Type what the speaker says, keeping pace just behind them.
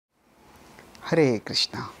Hare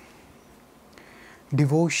Krishna.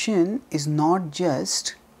 Devotion is not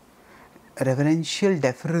just reverential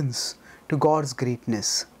deference to God's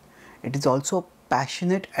greatness. It is also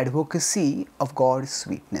passionate advocacy of God's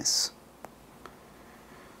sweetness.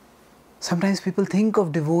 Sometimes people think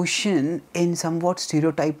of devotion in somewhat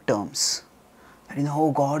stereotyped terms. That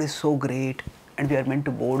oh, God is so great and we are meant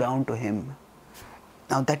to bow down to Him.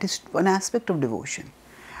 Now that is one aspect of devotion,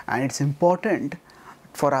 and it's important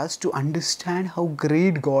for us to understand how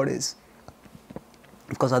great God is,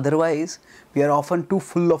 because otherwise we are often too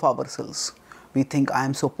full of ourselves. We think I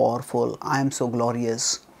am so powerful, I am so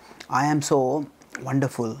glorious, I am so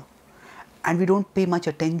wonderful, and we don't pay much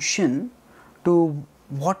attention to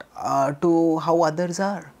to how others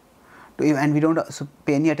are, and we don't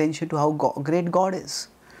pay any attention to how great God is.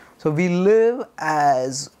 So we live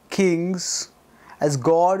as kings, as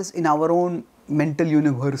gods in our own mental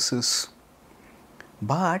universes.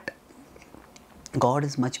 But God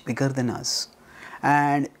is much bigger than us.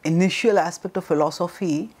 And initial aspect of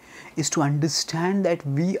philosophy is to understand that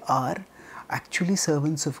we are actually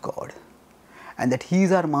servants of God, and that He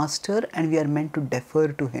is our master and we are meant to defer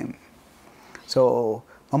to Him. So,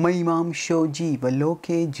 Mama imam sho jiva loke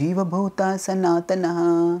jiva bhuta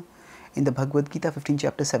sanatana. In the Bhagavad Gita 15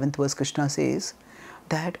 chapter 7th verse, Krishna says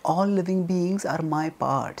that all living beings are my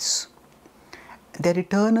parts. They are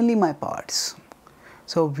eternally my parts.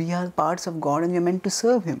 So we are parts of God and we are meant to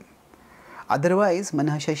serve Him. Otherwise,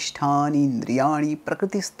 manashasthani indriyani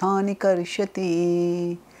prakritisthani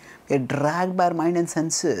karishyati. We are dragged by our mind and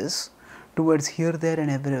senses towards here, there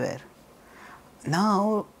and everywhere.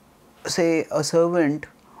 Now, say a servant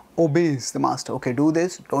obeys the master. Okay, do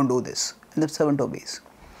this, don't do this. And the servant obeys.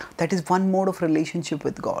 That is one mode of relationship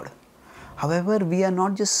with God. However, we are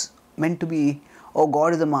not just meant to be, oh,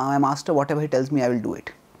 God is my master, whatever He tells me, I will do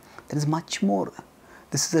it. There is much more.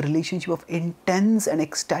 This is a relationship of intense and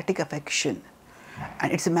ecstatic affection.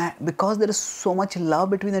 And it's because there is so much love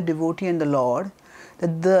between the devotee and the Lord,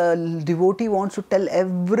 that the devotee wants to tell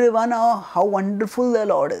everyone how wonderful the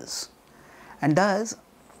Lord is. And thus,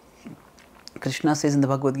 Krishna says in the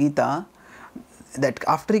Bhagavad Gita, that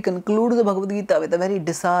after he concludes the Bhagavad Gita with a very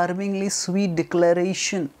disarmingly sweet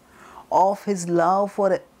declaration of his love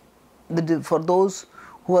for those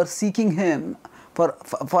who are seeking him,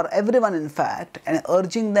 for everyone in fact, and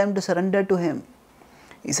urging them to surrender to him,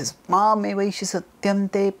 he says, Ma me vaishi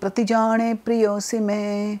satyam te pratijane priyosi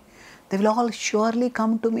me. They will all surely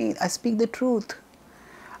come to me. I speak the truth.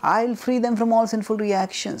 I will free them from all sinful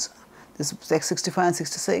reactions. This is text 65 and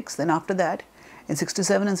 66. Then after that, in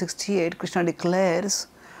 67 and 68, Krishna declares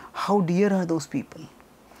how dear are those people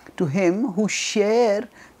to him who share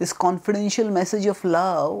this confidential message of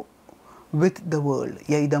love with the world.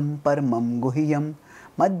 Yaidam paramam guhiyam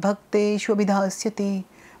madbhakteshu abhidhasyati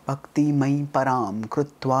bhakti mai param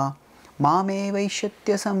krutva mame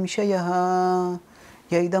vaishyatya samshayah.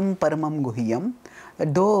 Yaidam paramam guhiyam.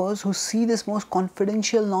 That those who see this most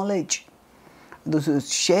confidential knowledge, those who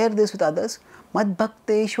share this with others,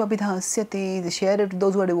 madbhakteshu abhidhasyati, they share it with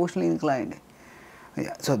those who are devotionally inclined.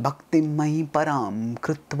 So bhakti mai param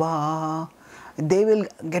krutva, they will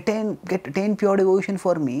attain pure devotion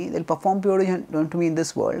for me, they will perform pure devotion to me in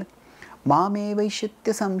this world. Mame vaishyatya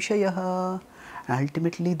samshayah, and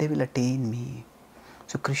ultimately they will attain me.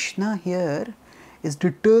 So Krishna here is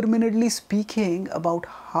determinedly speaking about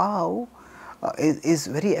how, is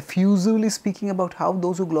very effusively speaking about how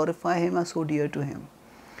those who glorify Him are so dear to Him.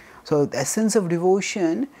 So the essence of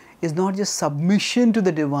devotion is not just submission to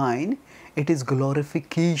the divine, it is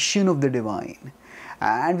glorification of the divine.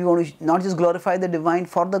 And we want to not just glorify the divine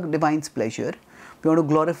for the divine's pleasure, we want to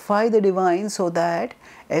glorify the divine so that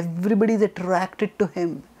everybody is attracted to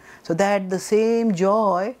Him, so that the same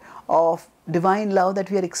joy of divine love that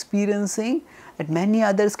we are experiencing, that many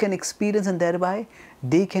others can experience, and thereby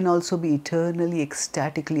they can also be eternally,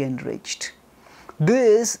 ecstatically enriched.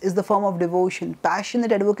 This is the form of devotion,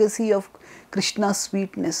 passionate advocacy of Krishna's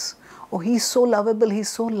sweetness. Oh, He is so lovable, He is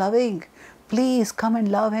so loving. Please come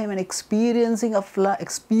and love Him, and experience a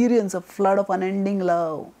flood of unending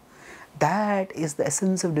love. That is the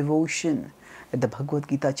essence of devotion that the Bhagavad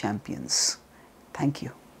Gita champions. Thank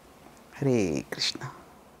you. Hare Krishna.